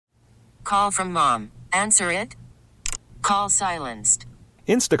call from mom. Answer it. Call silenced.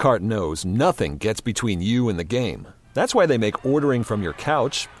 Instacart knows nothing gets between you and the game. That's why they make ordering from your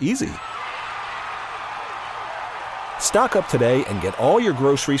couch easy. Stock up today and get all your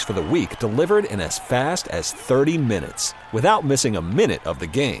groceries for the week delivered in as fast as 30 minutes without missing a minute of the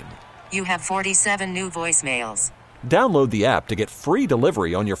game. You have 47 new voicemails. Download the app to get free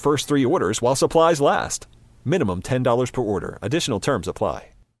delivery on your first 3 orders while supplies last. Minimum $10 per order. Additional terms apply.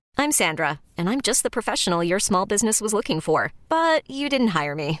 I'm Sandra, and I'm just the professional your small business was looking for. But you didn't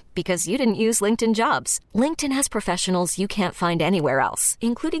hire me because you didn't use LinkedIn Jobs. LinkedIn has professionals you can't find anywhere else,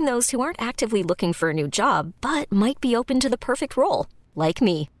 including those who aren't actively looking for a new job, but might be open to the perfect role, like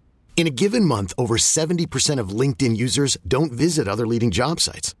me. In a given month, over 70% of LinkedIn users don't visit other leading job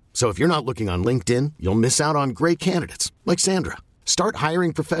sites. So if you're not looking on LinkedIn, you'll miss out on great candidates like Sandra. Start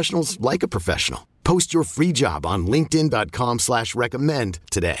hiring professionals like a professional. Post your free job on linkedin.com/recommend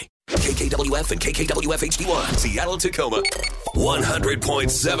today. KKWF and KKWF HD1, Seattle, Tacoma.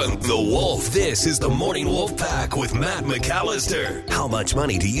 100.7 The Wolf. This is the Morning Wolf Pack with Matt McAllister. How much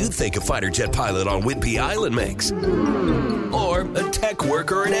money do you think a fighter jet pilot on Whidbey Island makes? Or a tech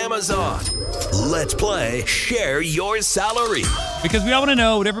worker in Amazon? Let's play Share Your Salary. Because we all want to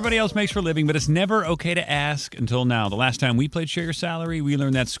know what everybody else makes for a living, but it's never okay to ask until now. The last time we played Share Your Salary, we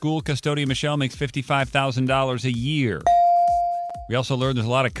learned that school custodian Michelle makes $55,000 a year. We also learned there's a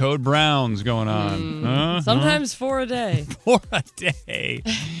lot of code browns going on. Sometimes 4 a day. 4 a day.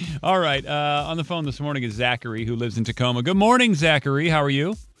 All right. On the phone this morning is Zachary, who lives in Tacoma. Good morning, Zachary. How are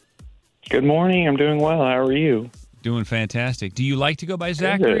you? Good morning. I'm doing well. How are you? Doing fantastic. Do you like to go by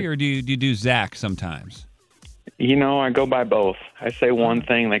Zachary, or do you do Zach sometimes? You know, I go by both. I say one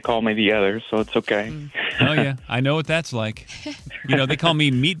thing, they call me the other, so it's okay. Oh, yeah. I know what that's like. You know, they call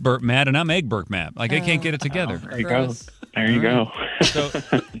me Meat Burp Matt, and I'm Egg Burp Matt. Like, I can't get it together. There you go. There you go. So,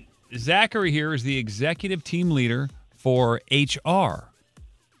 Zachary here is the executive team leader for HR.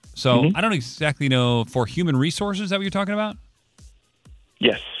 So, I don't exactly know, for human resources, is that what you're talking about?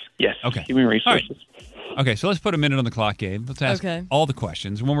 Yes. Okay. Human resources. Right. Okay, so let's put a minute on the clock, Gabe. Let's ask all the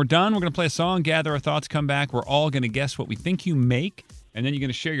questions. When we're done, we're going to play a song, gather our thoughts, come back. We're all going to guess what we think you make, and then you're going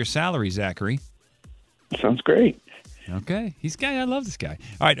to share your salary, Zachary. Sounds great. Okay. I love this guy.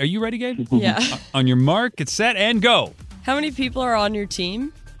 All right, are you ready, Gabe? Yeah. On your mark, get set, and go. How many people are on your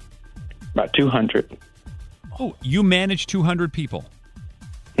team? About 200. Oh, you manage 200 people.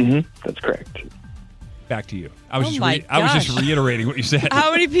 That's correct. Back to you. I was Oh just reiterating what you said.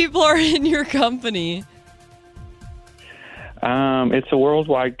 How many people are in your company? It's a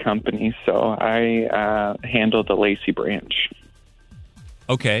worldwide company, so I handle the Lacey branch.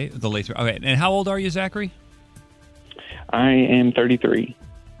 Okay, the Lacey. Okay, and how old are you, Zachary? I am 33.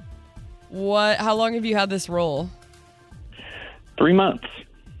 How long have you had this role? 3 months.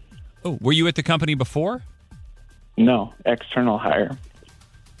 Oh, were you at the company before? No, external hire.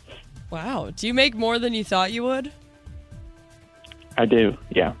 Wow. Do you make more than you thought you would? I do,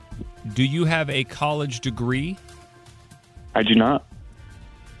 yeah. Do you have a college degree? I do not.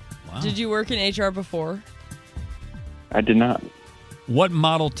 Wow. Did you work in HR before? I did not. What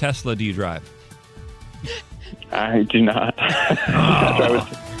model Tesla do you drive? I do not.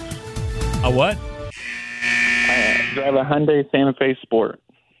 A what? I drive a Hyundai Santa Fe Sport.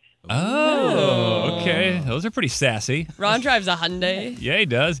 Oh, okay. Those are pretty sassy. Ron drives a Hyundai. Yeah, he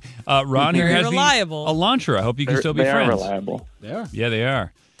does. Ron here has reliable. the Elantra. I hope you can still be friends. They are reliable. They are. Yeah, they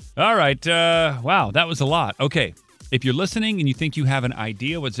are. All right. Wow, that was a lot. Okay. If you're listening and you think you have an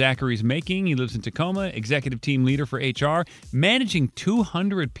idea what Zachary's making, he lives in Tacoma, executive team leader for HR, managing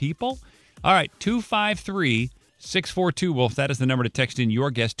 200 people. All right, 253-642-WOLF. That is the number to text in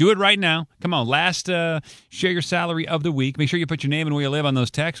your guess. Do it right now. Come on, last Share Your Salary of the week. Make sure you put your name and where you live on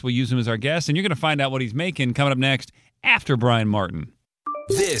those texts. We'll use them as our guests, and you're going to find out what he's making coming up next after Brian Martin.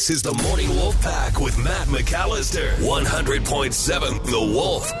 This is the Morning Wolf Pack with Matt McAllister. 100.7 The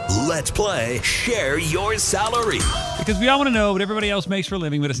Wolf. Let's play Share Your Salary. Because we all want to know what everybody else makes for a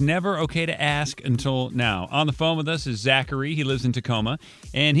living, but it's never okay to ask until now. On the phone with us is Zachary. He lives in Tacoma,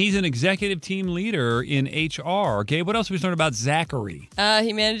 and he's an executive team leader in HR. Gabe, what else have we learned about Zachary?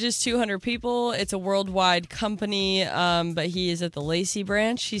 He manages 200 people. It's a worldwide company, but he is at the Lacey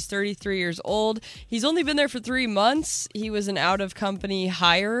branch. He's 33 years old. He's only been there for 3 months. He was an out-of-company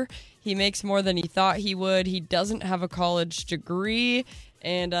hire. He makes more than he thought he would. He doesn't have a college degree.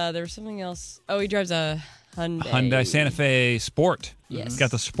 And there was something else. Oh, he drives a Hyundai Santa Fe Sport. Yes. He's got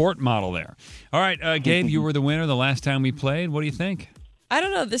the sport model there. All right, Gabe, you were the winner the last time we played. What do you think? I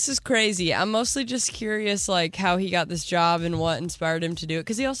don't know. This is crazy. I'm mostly just curious, like, how he got this job and what inspired him to do it.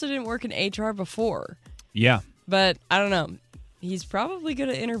 Because he also didn't work in HR before. Yeah. But I don't know. He's probably good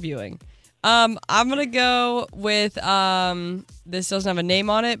at interviewing. I'm going to go with, this doesn't have a name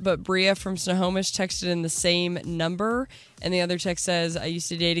on it, but Bria from Snohomish texted in the same number. And the other text says, I used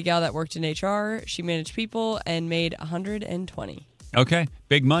to date a gal that worked in HR. She managed people and made $120. Okay,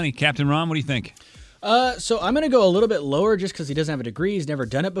 big money. Captain Ron, what do you think? So I'm going to go a little bit lower just because he doesn't have a degree. He's never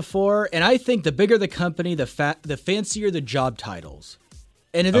done it before. And I think the bigger the company, the fancier the job titles.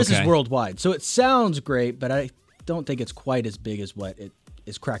 And this is worldwide. So it sounds great, but I don't think it's quite as big as what it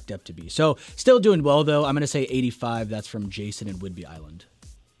is cracked up to be. So still doing well, though. I'm going to say 85. That's from Jason in Whidbey Island.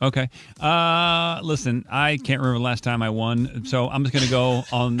 Okay. Listen, I can't remember the last time I won, so I'm just going to go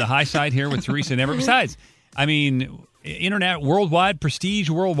on the high side here with Teresa Never. Besides, I mean, internet worldwide, prestige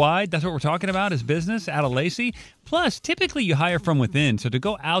worldwide, that's what we're talking about is business out of Lacey. Plus, typically you hire from within. So to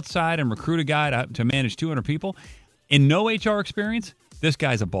go outside and recruit a guy to manage 200 people in no HR experience, this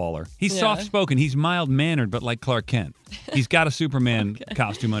guy's a baller. He's soft-spoken. He's mild-mannered, but like Clark Kent. He's got a Superman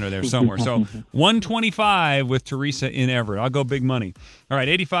costume under there somewhere. So 125 with Teresa in Everett. I'll go big money. All right,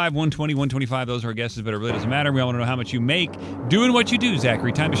 85, 120, 125. Those are our guesses, but it really doesn't matter. We all want to know how much you make doing what you do,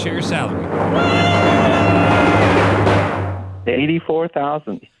 Zachary. Time to share your salary.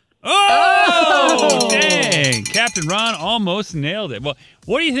 $84,000. Oh, dang. Captain Ron almost nailed it. Well,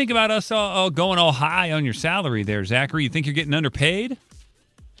 what do you think about us all going all high on your salary there, Zachary? You think you're getting underpaid?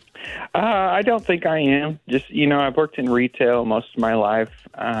 I don't think I am. Just, I've worked in retail most of my life.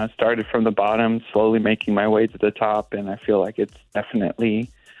 Started from the bottom, slowly making my way to the top, and I feel like it's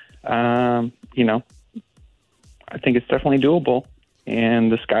definitely, I think it's definitely doable.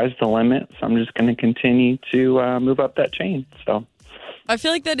 And the sky's the limit, so I'm just going to continue to move up that chain. So I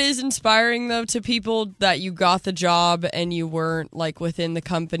feel like that is inspiring, though, to people that you got the job and you weren't, within the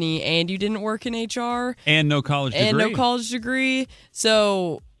company and you didn't work in HR. And no college degree.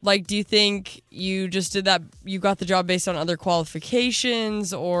 So, do you think you just did that, you got the job based on other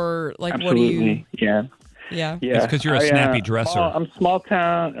qualifications or, Absolutely. What do you... Yeah. It's because you're a snappy dresser. I'm small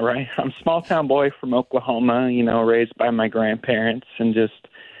town, right? I'm small town boy from Oklahoma, raised by my grandparents and just,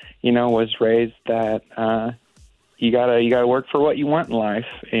 was raised that you gotta work for what you want in life.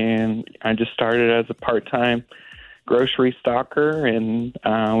 And I just started as a part-time grocery stocker and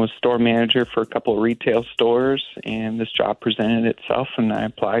was store manager for a couple of retail stores. And this job presented itself and I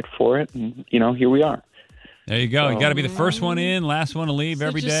applied for it. And, here we are. There you go. You got to be the first one in, last one to leave Such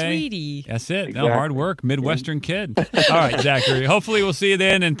every day. A sweetie. That's it. Exactly. No hard work. Midwestern kid. All right, Zachary. Hopefully we'll see you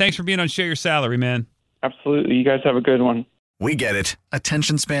then. And thanks for being on Share Your Salary, man. Absolutely. You guys have a good one. We get it.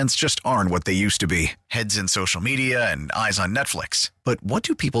 Attention spans just aren't what they used to be. Heads in social media and eyes on Netflix. But what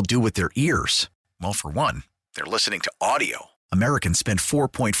do people do with their ears? Well, for one, they're listening to audio. Americans spend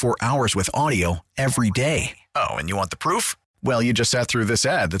 4.4 hours with audio every day. Oh, and you want the proof? Well, you just sat through this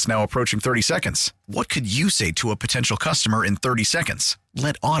ad that's now approaching 30 seconds. What could you say to a potential customer in 30 seconds?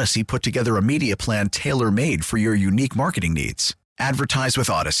 Let Odyssey put together a media plan tailor-made for your unique marketing needs. Advertise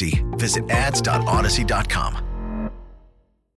with Odyssey. Visit ads.odyssey.com.